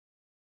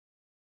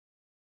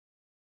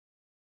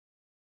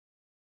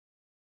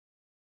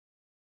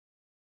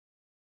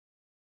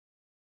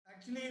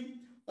Actually,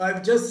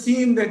 I've just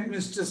seen that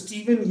Mr.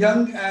 Stephen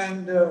Young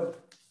and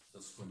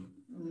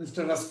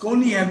Mr.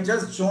 Rusconi have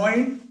just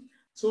joined.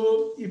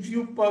 So if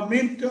you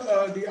permit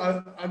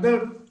the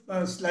other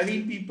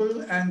slurry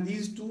people and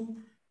these two,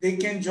 they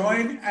can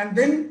join, and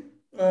then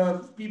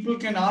people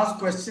can ask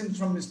questions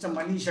from Mr.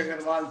 Manish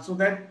Agarwal, so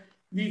that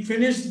we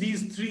finish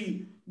these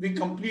three, we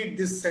complete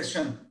this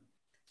session.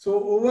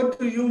 So over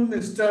to you,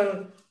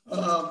 Mr.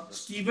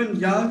 Stephen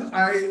Young.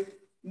 I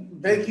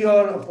beg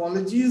your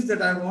apologies that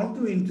I want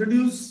to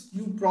introduce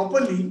you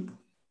properly.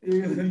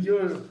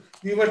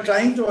 We were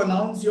trying to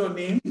announce your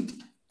name.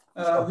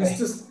 Okay.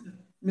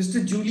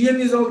 Mr.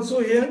 Julian is also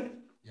here?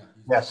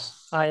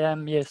 Yes. I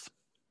am, yes.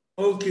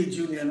 Okay,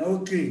 Julian,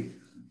 okay.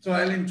 So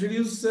I'll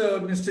introduce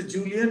Mr.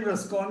 Julian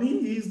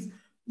Rusconi.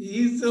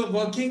 He's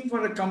working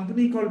for a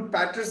company called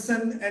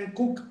Patterson and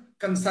Cook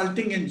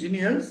Consulting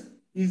Engineers.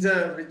 He's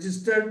a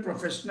registered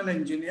professional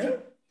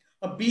engineer,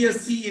 a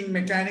BSc in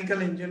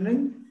mechanical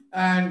engineering,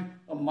 and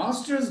a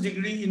master's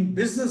degree in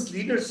business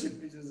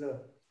leadership, which is a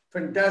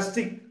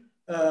fantastic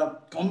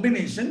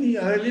combination. He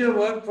earlier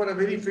worked for a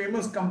very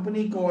famous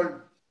company called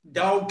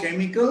Dow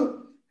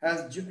Chemical,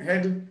 has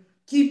had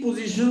key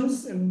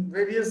positions in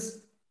various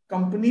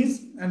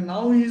companies, and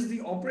now he is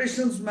the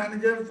operations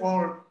manager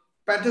for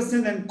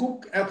Patterson and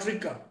Cook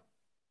Africa.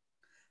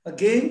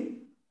 Again,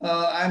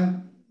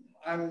 I'm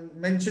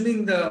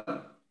mentioning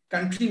the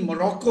country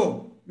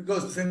Morocco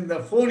because in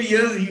the 4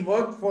 years he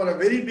worked for a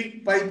very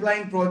big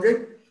pipeline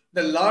project,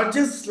 the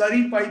largest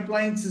slurry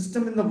pipeline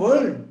system in the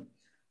world.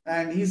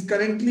 And he's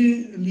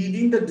currently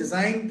leading the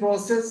design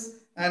process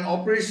and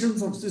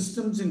operations of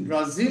systems in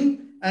Brazil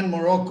and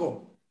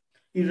Morocco.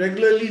 He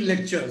regularly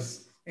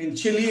lectures in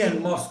Chile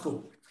and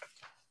Moscow.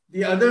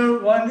 The other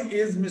one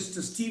is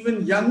Mr.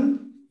 Stephen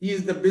Young. He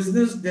is the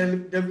business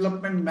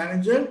development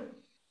manager.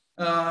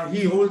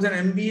 He holds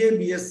an MBA,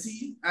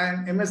 BSc,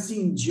 and MSc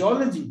in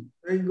geology.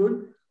 Very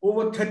good.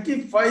 Over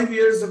 35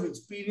 years of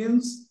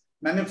experience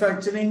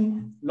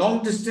manufacturing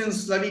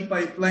long-distance slurry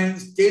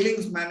pipelines,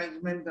 tailings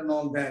management, and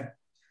all that.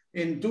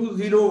 In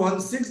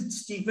 2016,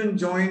 Stephen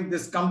joined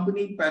this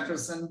company,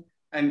 Patterson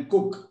and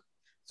Cook.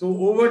 So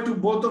over to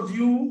both of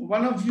you.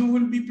 One of you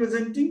will be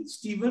presenting,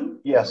 Stephen?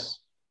 Yes.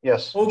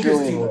 Yes. Okay,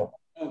 Julian Stephen. will.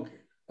 Okay.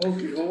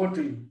 Okay, over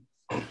to you.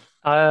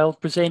 I'll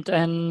present,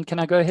 and can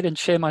I go ahead and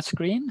share my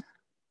screen?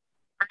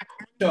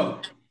 Sure.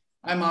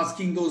 I'm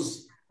asking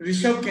those.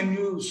 Rishabh, can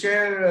you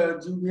share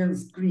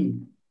Julian's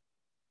screen?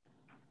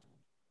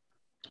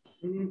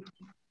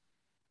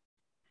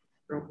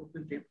 Drop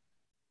open tape.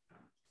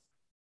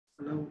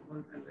 Allow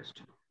all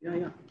panelists.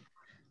 Yeah.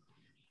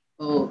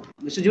 Oh,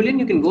 Mr. Julian,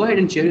 you can go ahead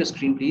and share your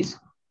screen, please.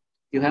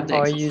 You have the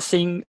Are access. you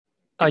seeing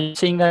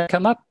that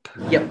come up?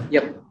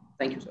 Yep.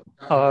 Thank you, sir.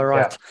 All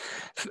right.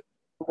 Yeah.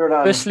 Put it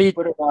on, Firstly,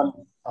 put it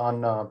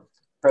on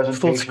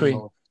presentation full screen.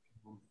 mode.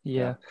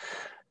 Yeah.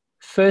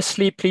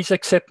 Firstly, please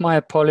accept my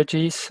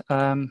apologies.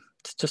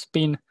 It's just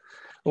been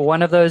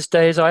one of those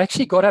days. I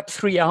actually got up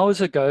 3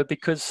 hours ago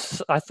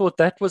because I thought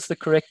that was the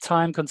correct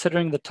time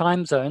considering the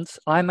time zones.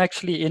 I'm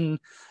actually in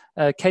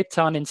Cape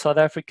Town in South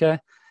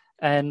Africa,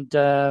 and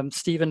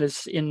Stephen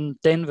is in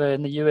Denver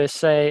in the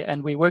USA,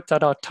 and we worked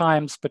out our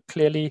times, but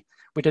clearly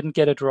we didn't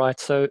get it right.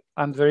 So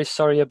I'm very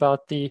sorry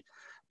about the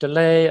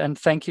delay, and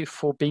thank you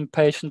for being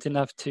patient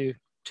enough to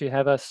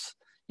have us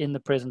in the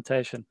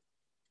presentation.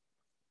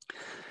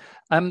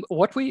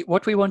 What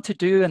we want to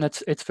do, and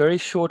it's very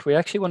short, we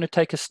actually want to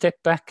take a step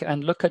back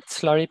and look at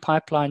slurry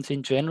pipelines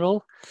in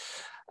general,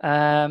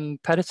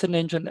 Patterson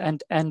engine,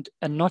 and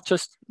not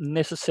just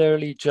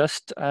necessarily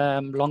just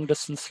long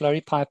distance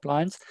slurry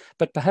pipelines,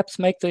 but perhaps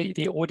make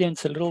the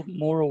audience a little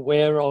more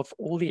aware of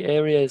all the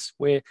areas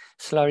where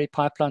slurry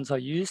pipelines are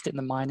used in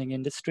the mining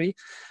industry.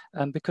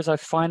 Because I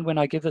find when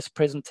I give this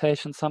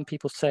presentation, some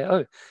people say,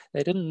 oh,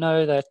 they didn't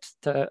know that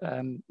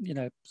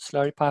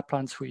slurry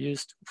pipelines were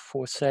used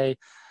for, say,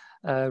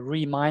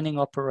 re-mining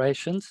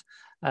operations.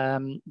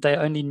 They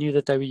only knew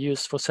that they were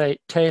used for, say,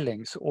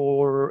 tailings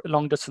or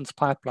long-distance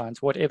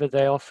pipelines, whatever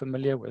they are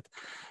familiar with.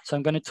 So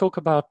I'm going to talk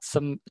about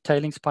some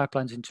tailings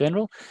pipelines in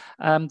general.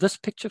 This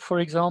picture, for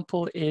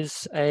example,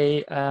 is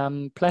a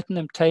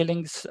platinum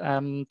tailings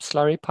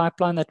slurry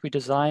pipeline that we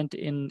designed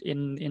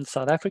in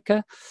South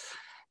Africa.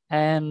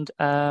 And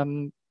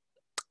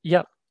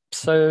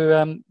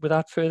so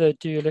without further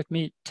ado, let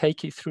me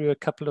take you through a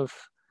couple of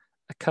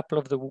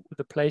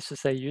the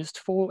places they're used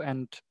for.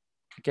 And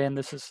again,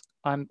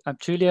 I'm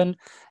Julian,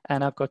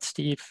 and I've got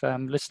Steve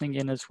listening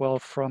in as well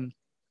from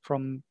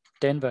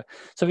Denver.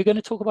 So we're going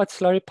to talk about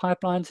slurry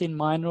pipelines in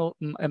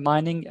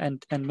mining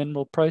and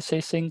mineral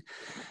processing.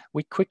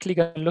 We quickly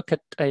going to look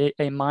at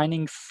a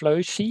mining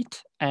flow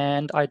sheet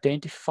and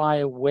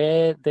identify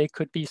where there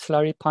could be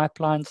slurry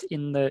pipelines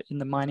in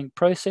the mining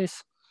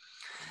process.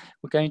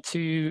 We're going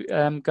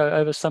to go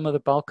over some of the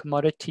bulk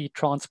commodity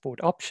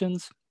transport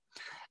options.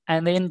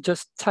 And then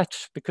just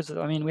touch, because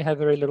I mean, we have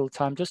very little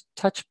time, just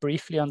touch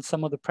briefly on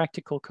some of the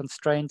practical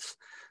constraints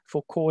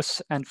for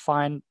coarse and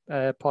fine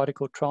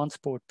particle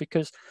transport,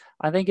 because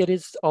I think it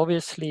is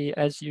obviously,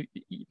 as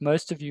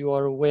most of you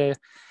are aware,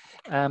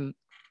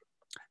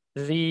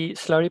 the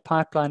slurry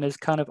pipeline is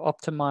kind of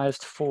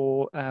optimized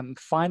for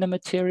finer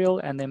material,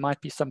 and there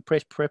might be some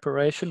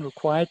preparation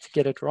required to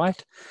get it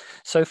right.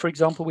 So for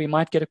example, we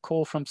might get a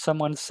call from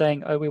someone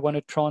saying, oh, we want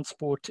to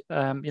transport,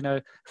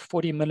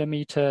 40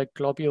 millimeter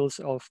globules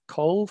of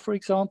coal, for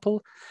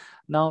example.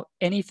 Now,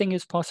 anything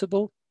is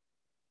possible,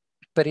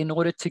 but in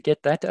order to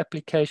get that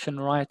application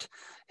right,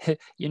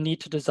 you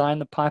need to design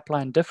the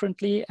pipeline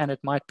differently, and it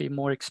might be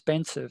more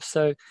expensive.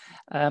 So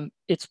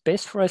it's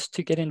best for us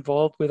to get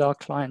involved with our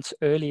clients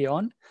early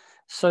on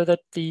so that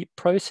the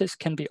process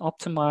can be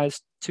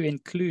optimized to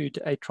include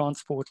a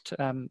transport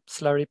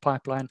slurry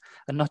pipeline,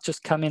 and not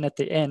just come in at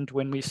the end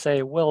when we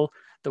say, well,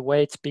 the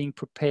way it's being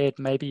prepared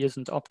maybe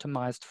isn't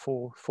optimized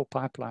for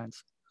pipelines.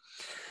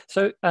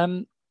 So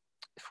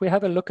if we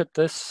have a look at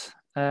this,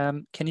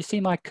 can you see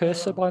my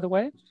cursor, by the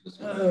way?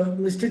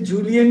 Mr.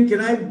 Julian,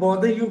 can I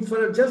bother you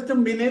for just a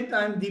minute?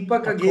 I'm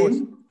Deepak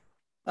again.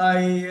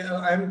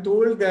 I'm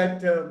told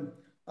that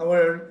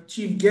our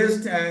chief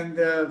guest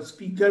and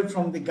speaker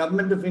from the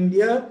government of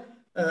India,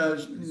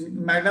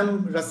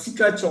 Madam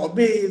Rasika Chaube,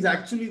 is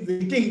actually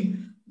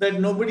waiting that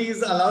nobody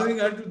is allowing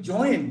her to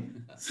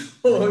join.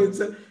 So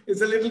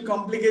it's a little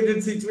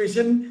complicated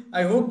situation.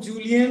 I hope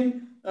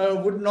Julian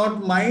would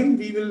not mind.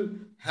 We will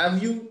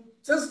have you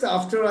just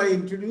after I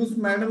introduce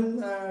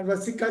Madam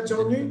Rasika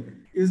Chaube.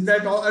 Is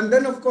that all? And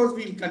then, of course,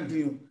 we'll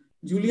continue.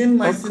 Julian,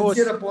 my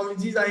sincere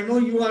apologies. I know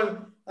you are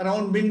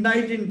around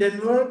midnight in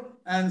Denver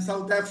and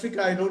South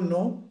Africa. I don't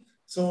know.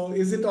 So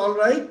is it all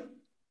right?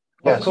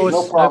 Yes, of course,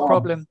 no problem. No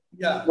problem.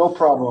 Yeah. No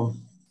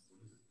problem.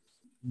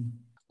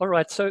 All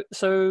right,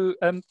 so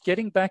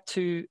getting back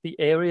to the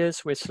areas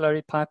where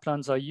slurry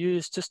pipelines are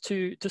used, just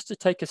to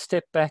take a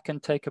step back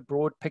and take a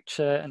broad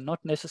picture, and not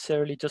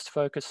necessarily just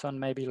focus on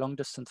maybe long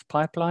distance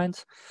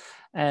pipelines.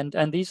 And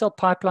these are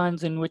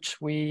pipelines in which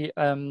we,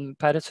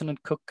 Patterson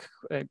and Cook,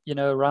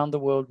 around the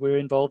world, we're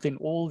involved in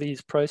all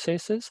these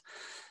processes.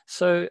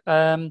 So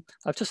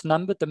I've just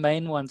numbered the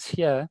main ones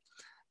here.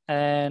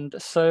 And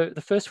so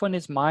the first one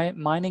is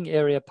mining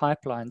area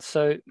pipelines.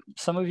 So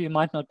some of you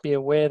might not be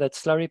aware that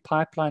slurry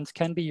pipelines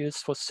can be used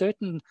for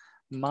certain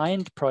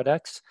mined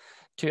products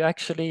to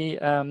actually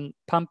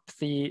pump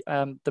the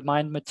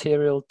mined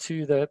material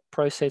to the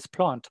process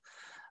plant.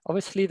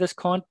 Obviously, this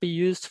can't be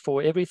used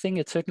for everything.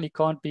 It certainly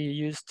can't be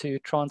used to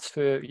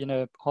transfer,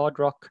 hard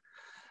rock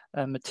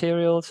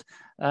materials,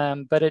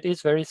 but it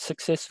is very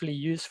successfully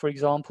used, for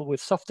example,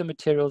 with softer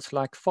materials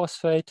like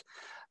phosphate,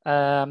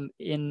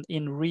 in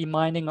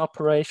remining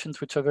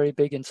operations, which are very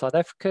big in South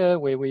Africa,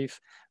 where we've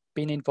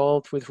been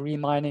involved with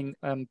remining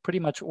pretty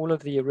much all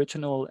of the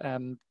original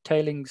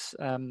tailings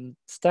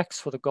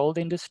stacks for the gold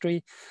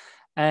industry.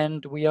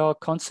 And we are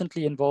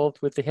constantly involved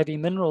with the heavy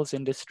minerals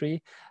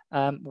industry,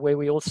 where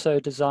we also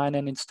design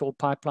and install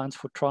pipelines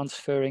for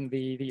transferring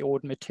the ore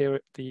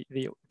material,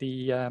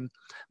 the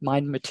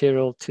mined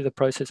material to the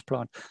process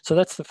plant. So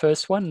that's the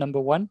first one, number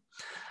one.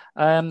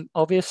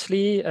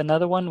 Obviously,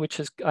 another one,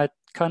 which is I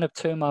kind of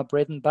term our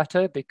bread and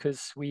butter,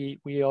 because we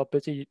are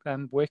busy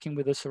working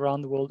with this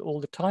around the world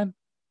all the time,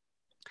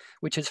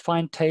 which is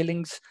fine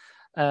tailings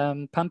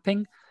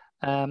pumping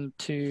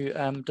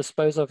to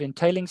dispose of in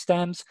tailings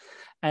dams.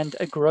 And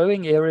a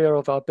growing area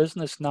of our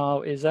business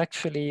now is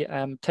actually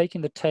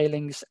taking the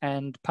tailings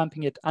and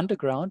pumping it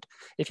underground.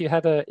 If you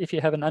have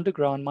an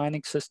underground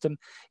mining system,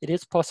 it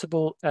is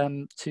possible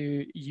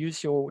to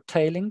use your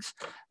tailings,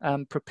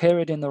 prepare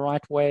it in the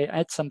right way,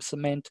 add some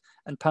cement,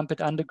 and pump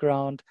it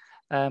underground,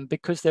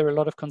 because there are a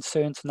lot of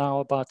concerns now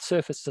about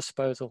surface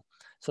disposal.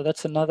 So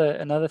that's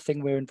another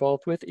thing we're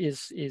involved with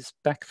is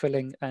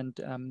backfilling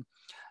and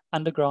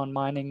underground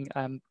mining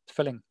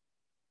filling.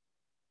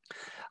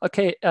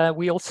 Okay,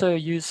 we also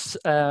use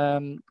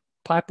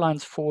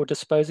pipelines for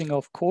disposing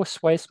of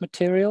coarse waste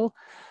material.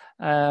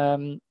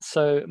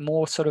 So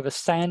more sort of a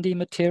sandy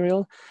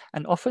material,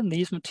 and often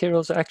these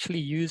materials are actually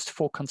used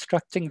for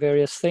constructing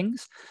various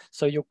things.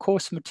 So your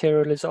coarse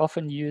material is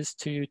often used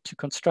to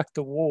construct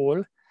the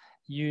wall,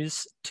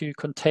 used to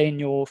contain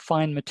your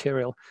fine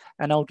material.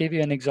 And I'll give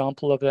you an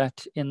example of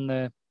that in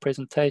the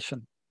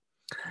presentation.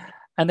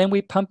 And then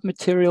we pump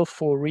material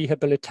for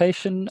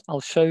rehabilitation.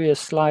 I'll show you a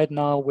slide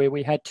now where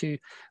we had to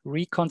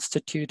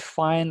reconstitute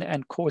fine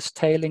and coarse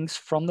tailings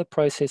from the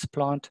process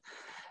plant,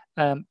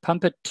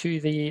 pump it to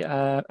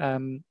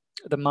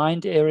the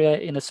mined area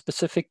in a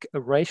specific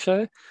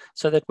ratio,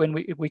 so that when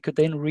we could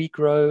then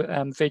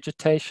regrow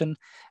vegetation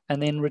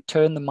and then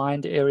return the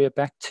mined area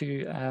back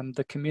to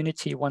the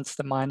community once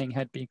the mining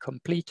had been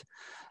complete.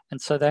 And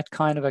so that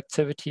kind of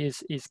activity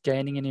is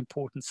gaining in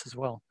importance as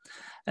well.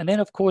 And then,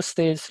 of course,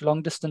 there's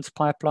long distance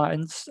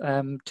pipelines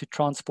to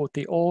transport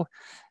the ore,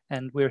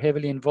 and we're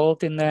heavily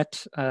involved in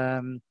that.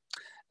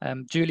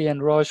 Julian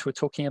and Raj were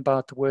talking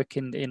about the work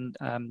in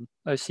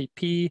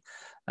OCP.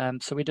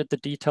 So we did the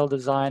detailed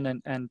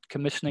design and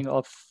commissioning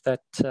of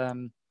that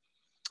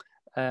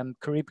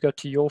Karibga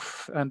to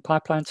Yoff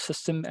pipeline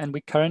system. And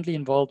we're currently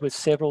involved with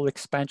several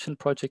expansion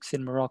projects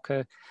in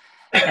Morocco,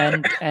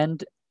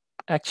 and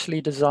actually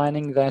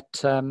designing that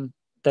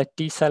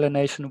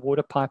desalination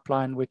water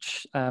pipeline,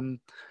 which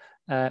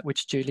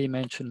which Julie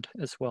mentioned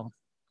as well.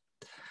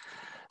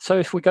 So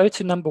if we go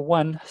to number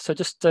 1, so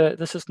just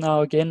this is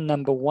now again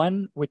number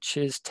 1, which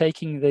is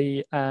taking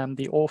the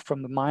ore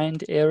from the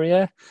mined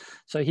area.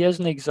 So here's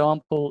an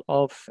example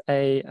of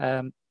a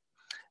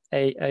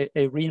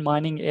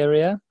re-mining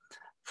area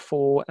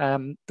for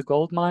the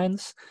gold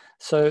mines.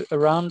 So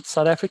around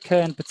South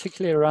Africa, and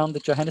particularly around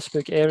the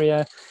Johannesburg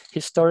area,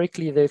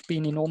 historically there have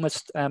been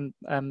enormous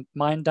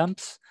mine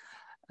dumps,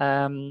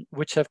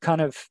 which have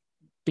kind of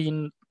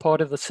been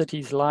part of the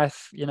city's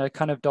life, you know,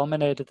 kind of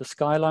dominated the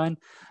skyline.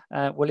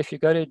 Well, if you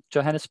go to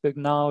Johannesburg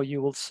now,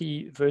 you will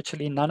see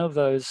virtually none of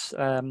those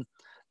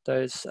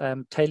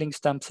tailings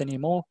dumps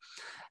anymore.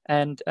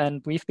 And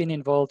we've been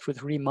involved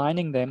with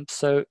remining them.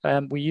 So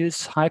we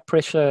use high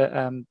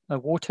pressure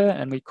water,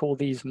 and we call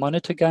these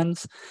monitor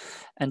guns.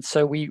 And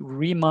so we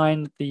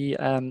remine the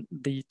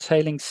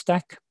tailings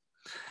stack,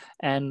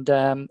 and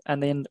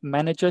then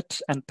manage it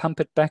and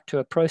pump it back to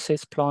a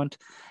process plant.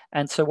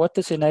 And so what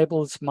this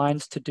enables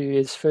mines to do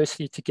is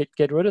firstly to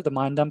get rid of the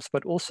mine dumps,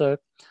 but also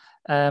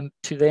to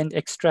then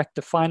extract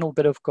the final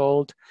bit of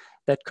gold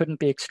that couldn't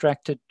be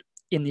extracted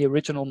in the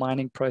original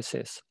mining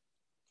process.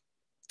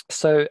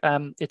 So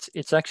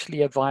it's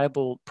actually a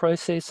viable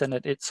process, and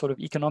it's sort of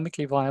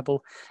economically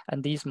viable,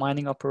 and these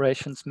mining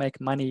operations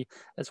make money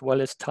as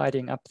well as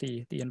tidying up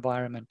the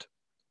environment.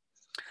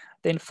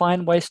 Then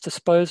fine waste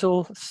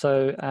disposal.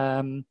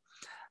 So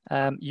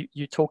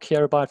you talk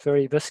here about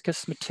very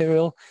viscous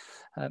material.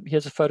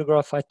 Here's a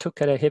photograph I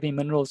took at a heavy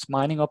minerals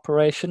mining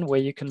operation where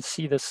you can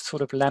see this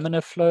sort of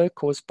laminar flow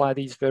caused by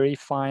these very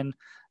fine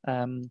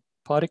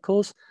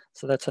particles.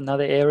 So that's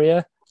another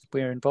area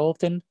we're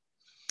involved in.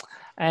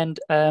 And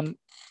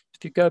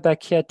if you go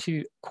back here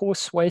to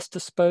coarse waste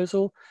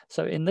disposal,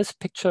 so in this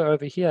picture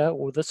over here,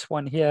 or this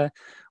one here,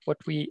 what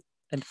we're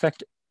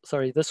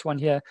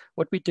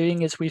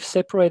doing is we've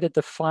separated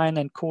the fine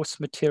and coarse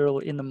material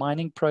in the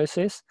mining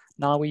process.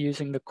 Now we're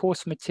using the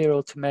coarse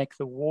material to make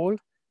the wall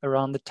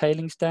around the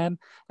tailings dam,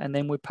 and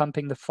then we're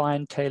pumping the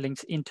fine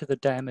tailings into the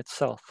dam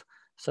itself.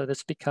 So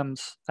this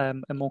becomes a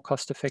more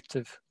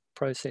cost-effective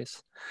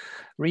process.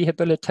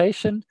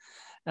 Rehabilitation.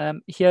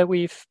 Here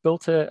we've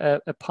built a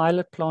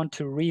pilot plant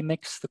to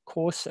remix the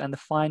coarse and the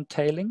fine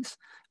tailings,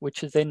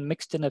 which is then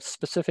mixed in a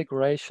specific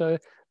ratio,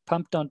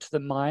 pumped onto the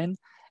mine,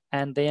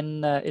 and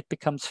then it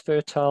becomes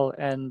fertile,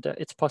 and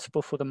it's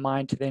possible for the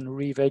mine to then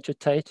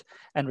revegetate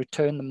and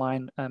return the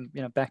mine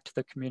back to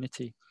the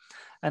community.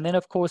 And then,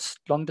 of course,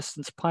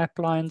 long-distance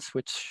pipelines,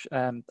 which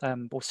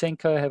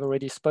Bosenko have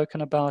already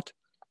spoken about.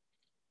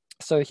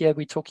 So here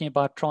we're talking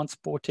about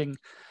transporting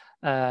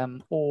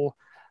ore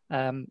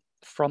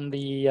from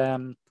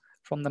the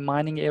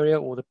mining area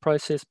or the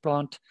process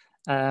plant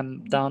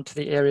down to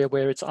the area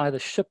where it's either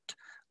shipped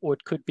or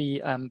it could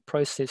be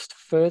processed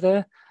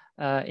further.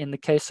 In the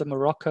case of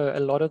Morocco, a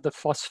lot of the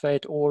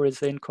phosphate ore is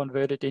then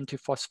converted into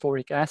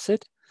phosphoric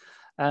acid.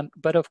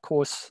 But of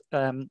course,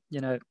 as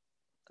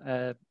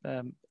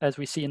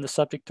we see in the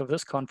subject of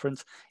this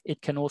conference,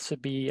 it can also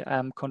be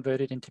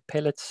converted into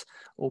pellets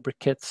or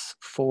briquettes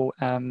for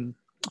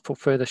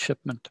further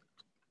shipment.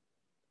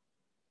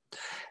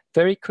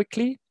 Very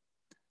quickly,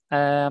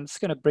 I'm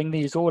just going to bring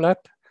these all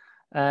up.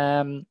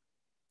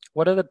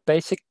 What are the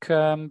basic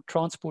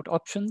transport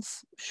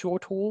options?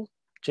 Short haul,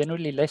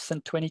 generally less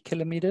than 20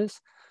 kilometers.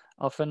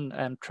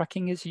 Often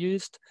trucking is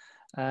used.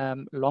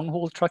 Long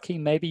haul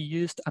trucking may be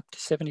used up to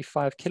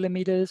 75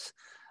 kilometers.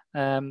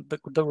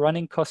 The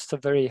running costs are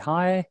very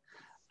high,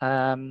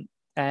 and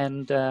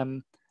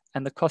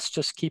the costs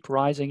just keep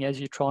rising as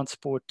you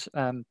transport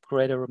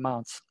greater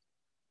amounts.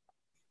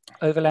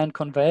 Overland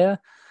conveyor,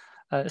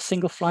 a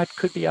single flight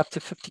could be up to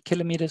 50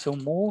 kilometers or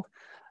more.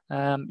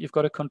 You've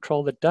got to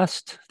control the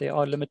dust. There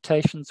are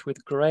limitations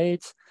with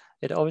grades.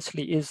 It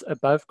obviously is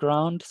above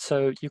ground,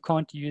 so you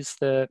can't use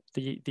the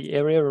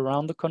area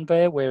around the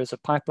conveyor, whereas a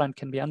pipeline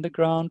can be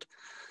underground.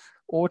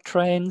 Ore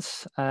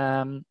trains.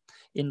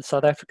 In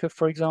South Africa,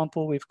 for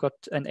example, we've got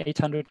an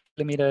 800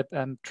 kilometer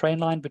train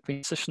line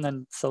between Sishen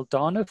and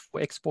Saldanha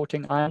for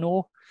exporting iron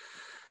ore.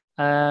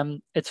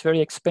 It's very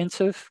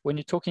expensive. When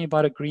you're talking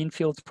about a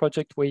greenfields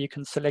project where you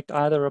can select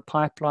either a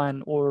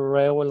pipeline or a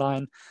railway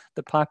line,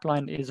 the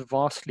pipeline is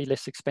vastly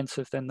less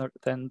expensive than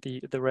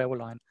the railway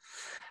line.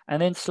 And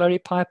then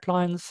slurry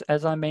pipelines,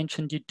 as I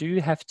mentioned, you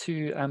do have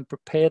to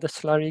prepare the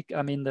slurry,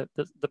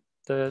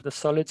 the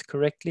solids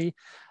correctly.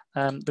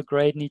 The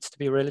grade needs to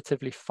be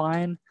relatively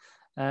fine,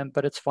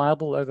 but it's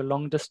viable over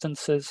long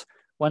distances.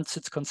 Once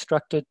it's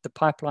constructed, the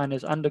pipeline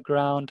is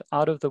underground,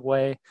 out of the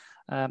way.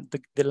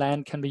 The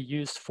land can be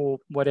used for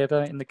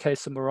whatever. In the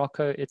case of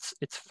Morocco, it's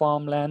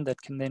farmland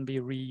that can then be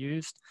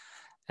reused.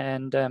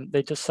 And there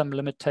are just some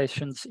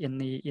limitations in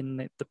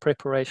the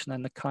preparation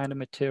and the kind of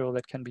material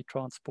that can be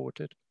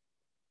transported.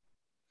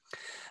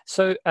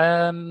 So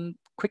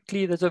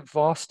quickly, there's a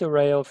vast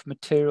array of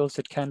materials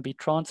that can be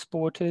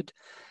transported.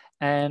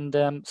 And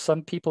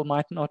some people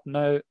might not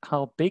know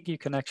how big you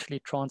can actually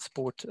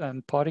transport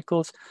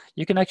particles.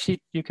 You can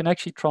actually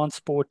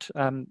transport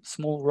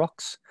small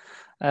rocks.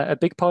 A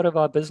big part of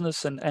our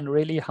business and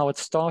really how it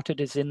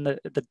started is in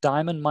the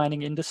diamond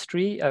mining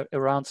industry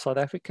around South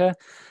Africa.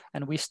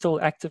 And we're still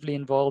actively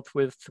involved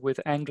with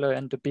Anglo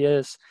and De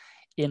Beers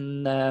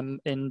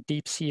in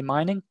deep sea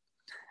mining.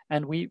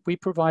 And we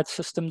provide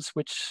systems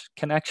which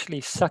can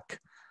actually suck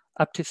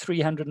up to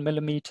 300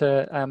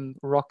 millimeter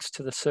rocks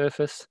to the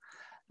surface.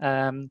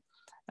 And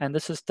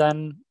this is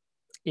done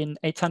in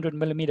 800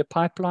 millimeter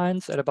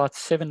pipelines at about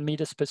 7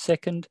 meters per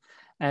second.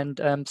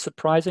 And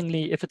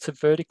surprisingly, if it's a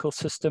vertical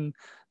system,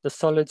 the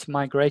solids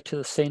migrate to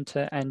the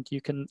center and you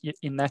can,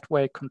 in that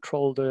way,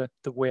 control the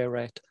wear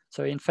rate.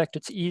 So in fact,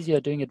 it's easier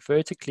doing it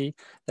vertically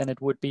than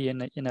it would be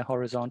in a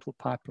horizontal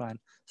pipeline.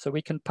 So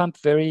we can pump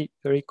very,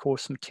 very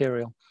coarse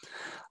material.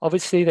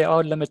 Obviously, there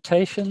are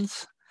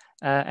limitations.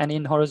 And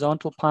in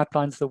horizontal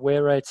pipelines, the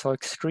wear rates are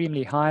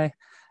extremely high.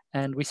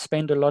 And we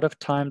spend a lot of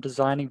time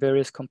designing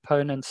various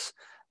components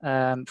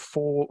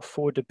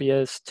for De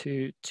Beers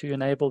to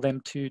enable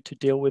them to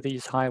deal with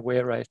these high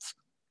wear rates.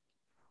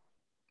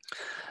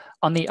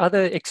 On the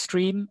other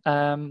extreme,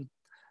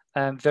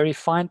 very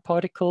fine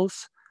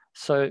particles,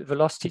 so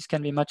velocities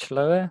can be much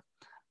lower,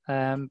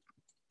 and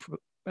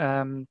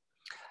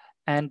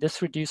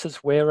this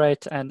reduces wear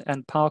rate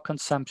and power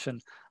consumption.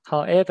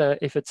 However,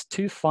 if it's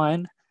too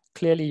fine,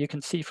 clearly you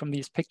can see from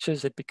these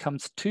pictures it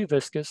becomes too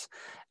viscous,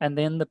 and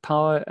then the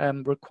power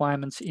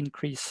requirements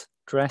increase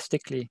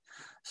drastically.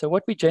 So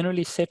what we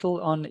generally settle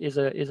on is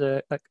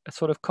a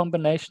sort of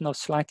combination of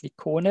slightly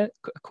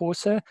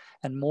coarser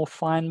and more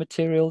fine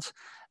materials,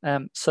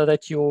 so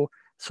that your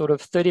sort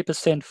of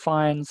 30%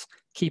 fines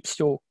keeps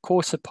your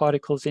coarser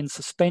particles in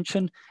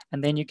suspension,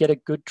 and then you get a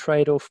good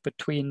trade-off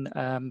between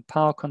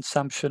power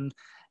consumption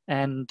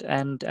and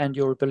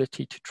your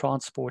ability to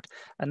transport.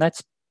 And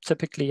that's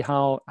typically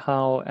how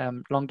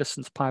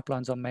long-distance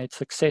pipelines are made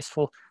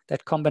successful,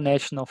 that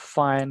combination of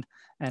fine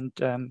and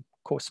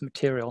coarse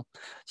material.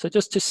 So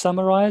just to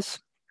summarize,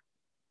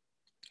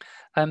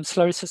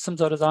 slurry systems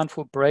are designed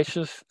for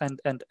abrasive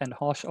and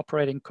harsh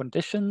operating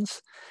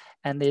conditions,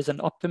 and there's an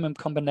optimum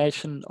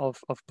combination of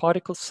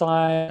particle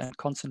size and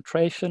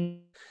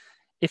concentration.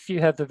 If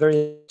you have the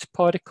very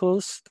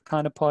particles, the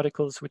kind of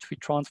particles which we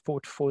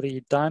transport for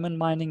the diamond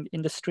mining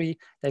industry,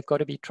 they've got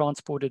to be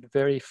transported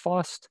very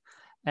fast,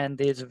 and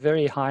there's a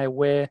very high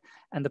wear,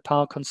 and the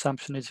power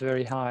consumption is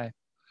very high.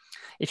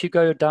 If you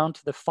go down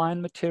to the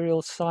fine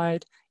material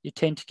side, you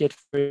tend to get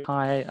very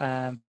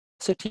high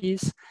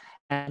velocities.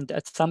 And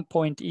at some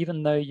point,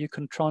 even though you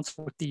can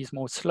transport these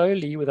more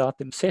slowly without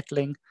them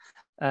settling,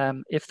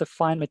 if the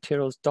fine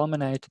materials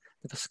dominate,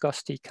 the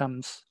viscosity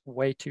comes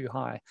way too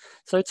high.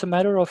 So it's a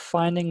matter of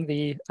finding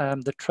the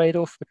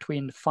trade-off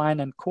between fine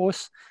and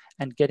coarse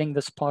and getting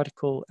this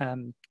particle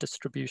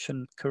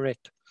distribution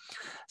correct.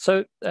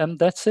 So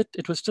that's it.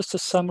 It was just a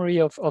summary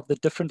of the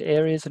different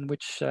areas in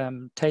which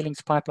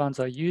tailings pipelines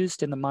are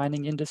used in the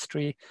mining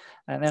industry.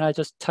 And then I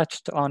just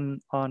touched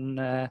on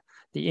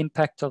the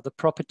impact of the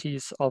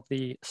properties of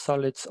the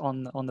solids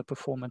on the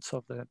performance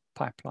of the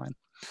pipeline.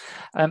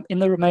 In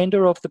the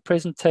remainder of the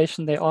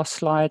presentation, there are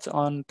slides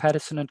on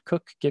Patterson and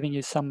Cook giving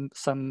you some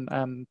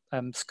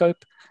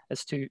scope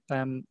as to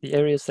the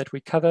areas that we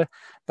cover,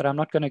 but I'm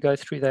not going to go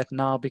through that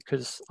now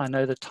because I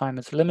know the time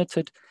is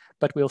limited,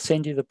 but we'll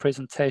send you the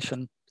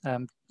presentation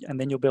and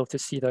then you'll be able to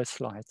see those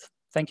slides.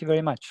 Thank you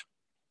very much.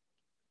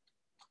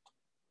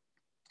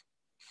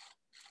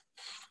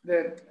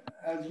 That,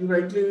 as you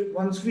rightly,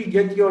 once we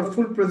get your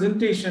full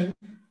presentation,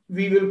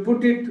 we will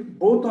put it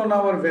both on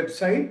our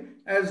website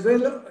as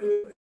well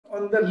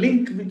on the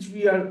link which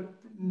we are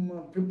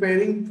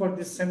preparing for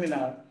this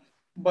seminar.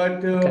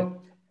 But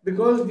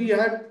because we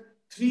had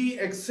 3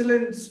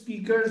 excellent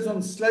speakers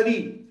on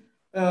slurry,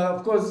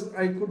 of course,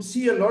 I could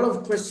see a lot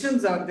of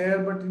questions are there,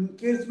 but in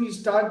case we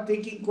start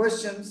taking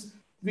questions,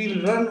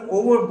 we'll run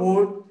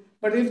overboard.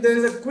 But if there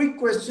is a quick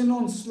question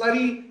on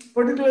slurry,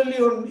 particularly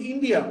on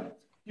India,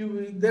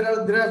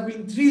 there have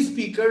been 3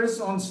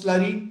 speakers on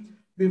slurry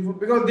before,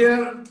 because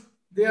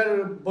they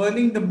are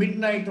burning the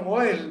midnight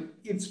oil.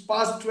 It's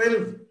past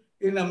 12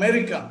 in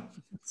America.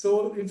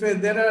 So if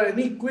there are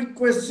any quick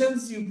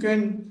questions, you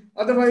can.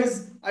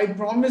 Otherwise, I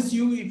promise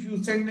you, if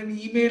you send an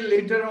email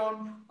later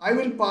on, I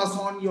will pass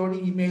on your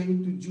email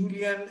to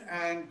Julian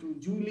and to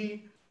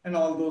Julie and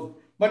all those.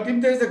 But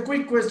if there's a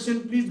quick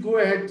question, please go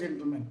ahead,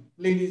 gentlemen,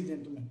 ladies,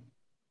 gentlemen.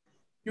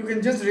 You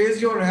can just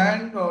raise your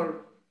hand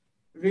or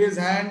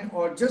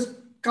just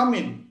come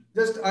in.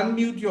 Just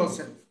unmute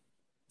yourself.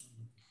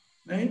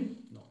 Right?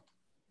 No,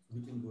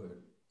 we can go ahead.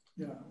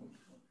 Yeah.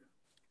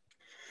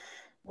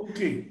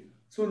 Okay.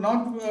 So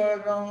now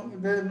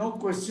there are no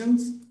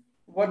questions.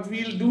 What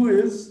we'll do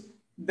is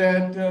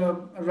that,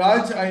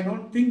 Raj, I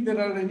don't think there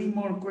are any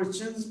more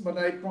questions, but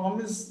I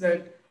promise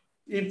that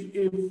if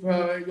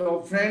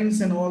your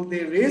friends and all,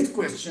 they raise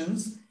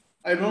questions,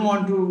 I don't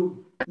want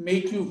to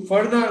make you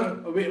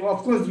further away.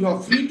 Of course, you are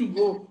free to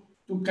go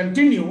to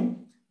continue,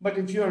 but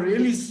if you're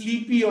really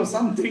sleepy or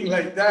something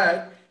like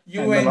that,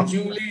 you and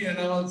Julie and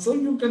also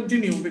you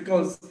continue,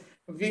 because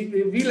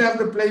we'll have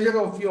the pleasure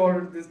of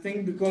this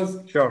thing, because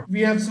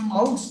we have some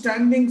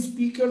outstanding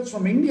speakers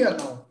from India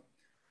now.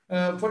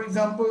 For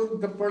example,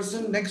 the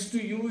person next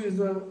to you is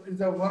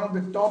one of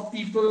the top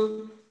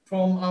people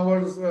from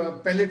our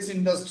pellets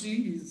industry.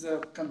 He's a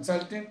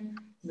consultant,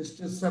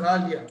 Mr.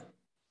 Saralia.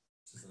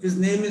 His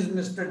name is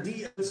Mr.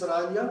 D.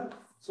 Saralia.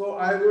 So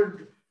I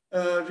would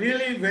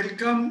really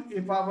welcome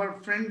if our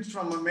friends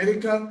from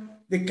America,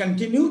 they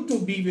continue to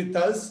be with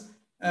us,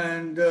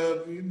 and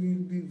we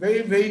will be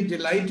very, very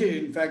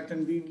delighted, in fact,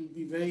 and we will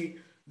be very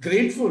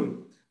grateful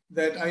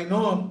that I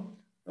know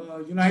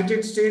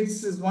United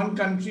States is one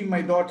country,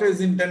 my daughter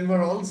is in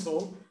Denver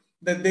also,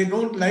 that they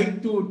don't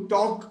like to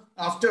talk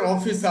after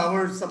office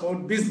hours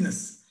about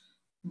business.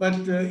 But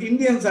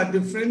Indians are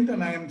different,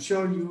 and I am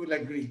sure you will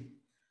agree.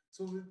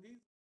 So with this,